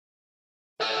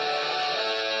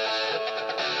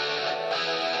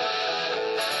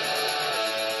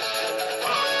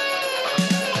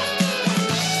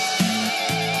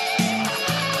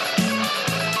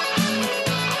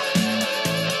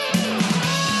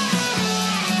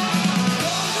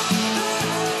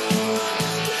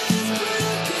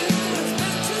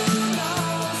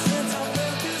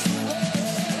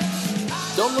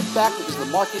back because the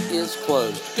market is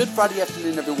closed. Good Friday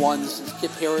afternoon, everyone. This is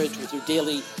Kip Herriage with your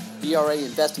daily VRA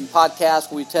investing podcast,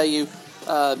 where we tell you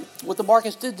what the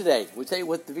markets did today. We tell you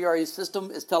what the VRA system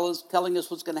is telling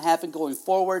us what's going to happen going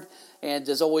forward. And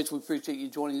as always, we appreciate you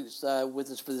joining us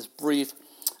with us for this brief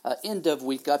end of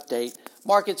week update.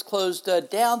 Markets closed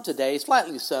down today,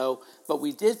 slightly so, but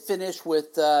we did finish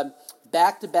with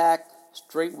back-to-back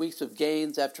straight weeks of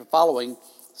gains after following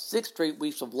 6 straight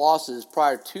weeks of losses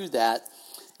prior to that,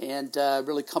 and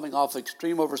really coming off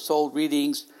extreme oversold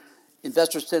readings.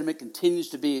 Investor sentiment continues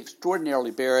to be extraordinarily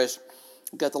bearish.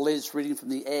 We've got the latest reading from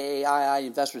the AAII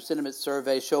Investor Sentiment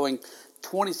Survey showing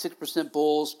 26%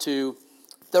 bulls to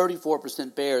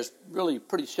 34% bears. Really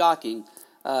pretty shocking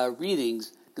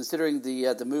readings considering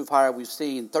the move higher we've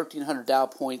seen, 1,300 Dow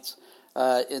points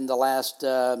in the last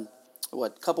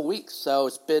couple weeks. So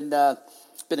it's been a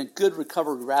good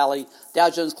recovery rally.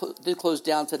 Dow Jones did close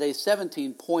down today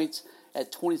 17 points at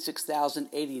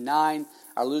 26,089.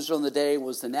 Our loser on the day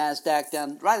was the NASDAQ,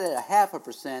 down right at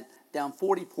 0.5%, down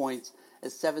 40 points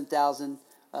at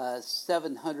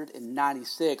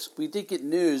 7,796. We did get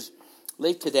news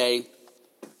late today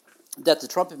that the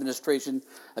Trump administration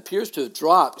appears to have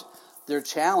dropped their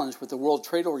challenge with the World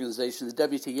Trade Organization, the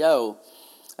WTO,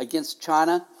 against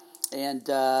China and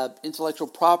intellectual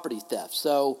property theft.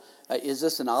 So is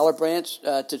this an olive branch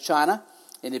to China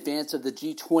in advance of the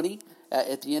G20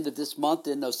 at the end of this month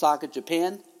in Osaka,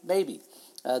 Japan? Maybe.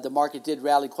 The market did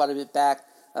rally quite a bit back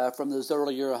from those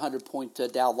earlier 100-point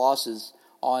Dow losses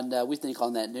we think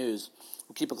on that news.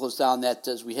 We'll keep a close eye on that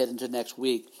as we head into next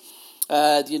week.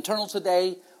 The internals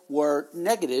today were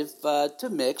negative to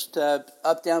mixed.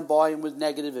 Up-down volume was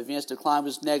negative. Advanced decline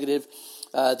was negative.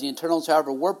 The internals,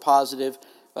 however, were positive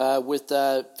with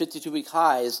 52-week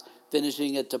highs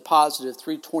finishing at a positive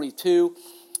 322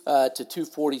 to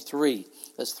 243.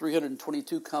 That's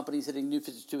 322 companies hitting new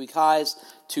 52-week highs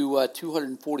to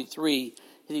 243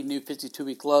 hitting new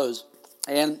 52-week lows.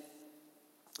 And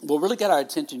what really got our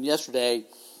attention yesterday,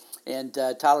 and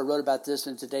Tyler wrote about this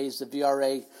in today's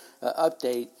VRA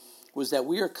update, was that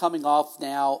we are coming off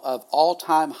now of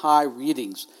all-time high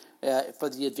readings for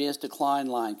the advanced decline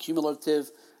line, cumulative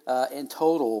and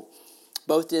total,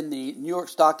 both in the New York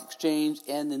Stock Exchange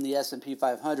and in the S&P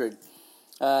 500.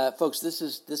 Folks, this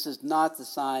is not the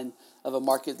sign of a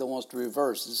market that wants to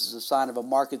reverse. This is a sign of a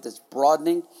market that's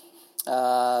broadening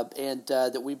and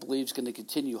that we believe is going to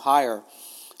continue higher.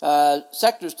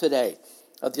 Sectors today.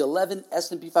 Of the 11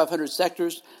 S&P 500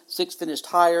 sectors, 6 finished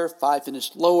higher, 5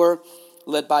 finished lower,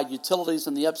 led by utilities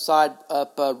on the upside,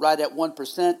 up right at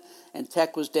 1%, and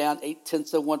tech was down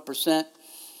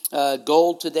 0.8%.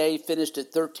 Gold today finished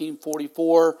at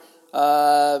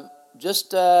 $13.44,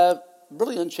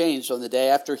 really unchanged on the day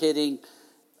after hitting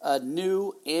a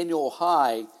new annual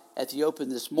high at the open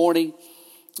this morning.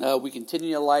 We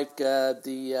continue to like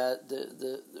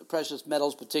the precious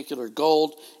metals, particular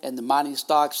gold, and the mining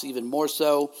stocks even more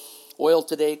so. Oil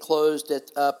today closed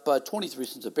at up 23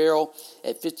 cents a barrel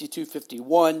at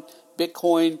 $52.51.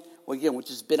 Bitcoin, again, which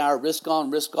has been our risk-on,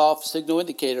 risk-off signal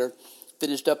indicator,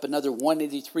 finished up another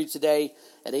 183 today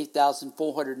at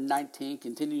 8,419.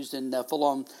 Continues in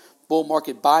full-on bull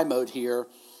market buy mode here.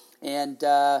 And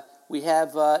we have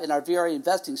in our VRA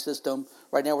investing system,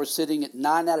 right now we're sitting at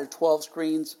 9 out of 12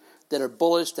 screens that are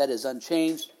bullish. That is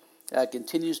unchanged.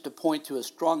 Continues to point to a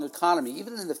strong economy,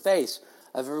 even in the face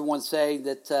of everyone saying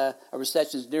that a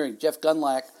recession is nearing. Jeff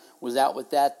Gundlach was out with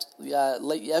that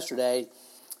late yesterday,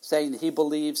 saying that he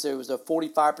believes there was a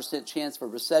 45% chance for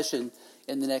recession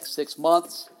in the next 6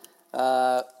 months.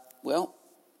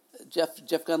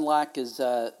 Jeff Gundlach has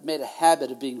made a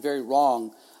habit of being very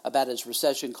wrong about his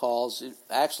recession calls.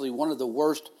 Actually, one of the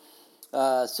worst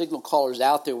signal callers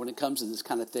out there when it comes to this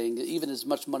kind of thing, even as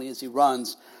much money as he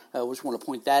runs. We just want to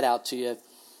point that out to you.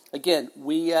 Again,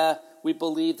 we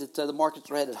believe that the markets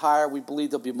are headed higher. We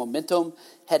believe there'll be momentum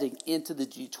heading into the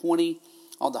G20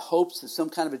 on the hopes of some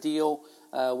kind of a deal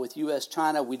with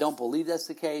U.S.-China. We don't believe that's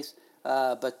the case,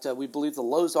 but we believe the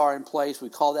lows are in place. We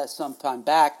call that some time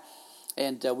back,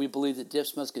 and we believe that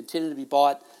dips must continue to be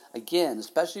bought, again,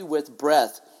 especially with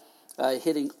breadth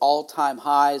hitting all-time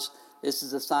highs. This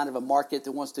is a sign of a market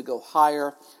that wants to go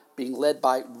higher, being led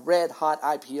by red-hot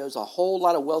IPOs. A whole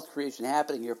lot of wealth creation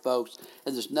happening here, folks,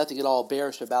 and there's nothing at all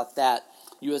bearish about that.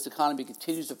 U.S. economy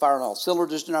continues to fire on all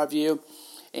cylinders in our view,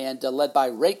 and led by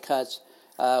rate cuts,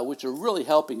 which are really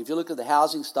helping. If you look at the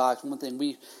housing stocks, one thing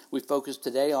we focused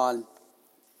today on,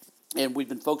 and we've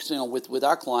been focusing on with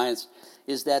our clients,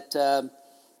 is that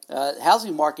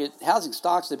housing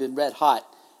stocks have been red hot.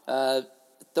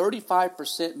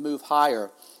 35% move higher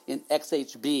in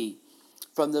XHB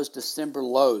from those December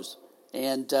lows.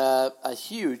 and a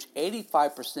huge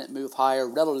 85% move higher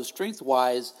relative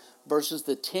strength-wise versus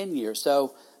the 10-year.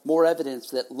 So more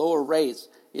evidence that lower rates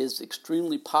is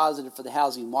extremely positive for the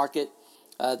housing market.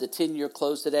 The 10-year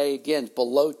close today, again,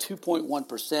 below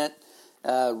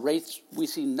 2.1%. Rates, we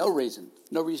see no reason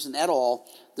at all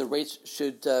the rates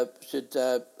should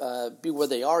be where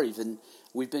they are even.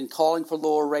 We've been calling for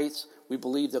lower rates. We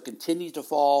believe they'll continue to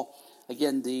fall.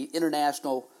 Again, the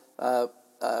international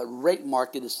rate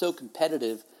market is so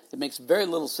competitive, it makes very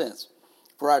little sense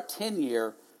for our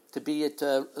 10-year to be at,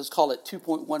 let's call it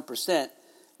 2.1%,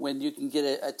 when you can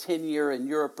get a 10-year in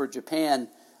Europe or Japan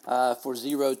for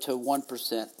 0 to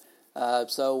 1%.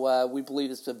 So we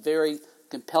believe it's a very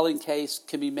compelling case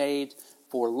can be made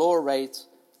for lower rates,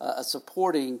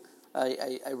 supporting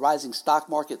a rising stock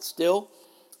market still.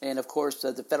 And, of course,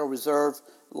 the Federal Reserve,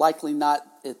 likely not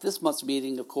at this month's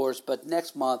meeting, of course, but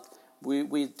next month,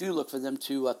 we do look for them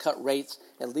to cut rates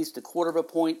at least a quarter of a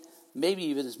point, maybe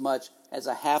even as much as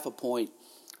a half a point.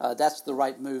 That's the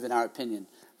right move in our opinion.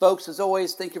 Folks, as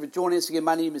always, thank you for joining us. Again,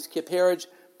 my name is Kip Herriage.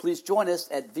 Please join us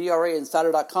at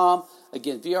VRAinsider.com.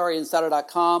 Again,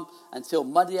 VRAinsider.com. Until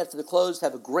Monday after the close,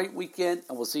 have a great weekend,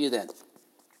 and we'll see you then.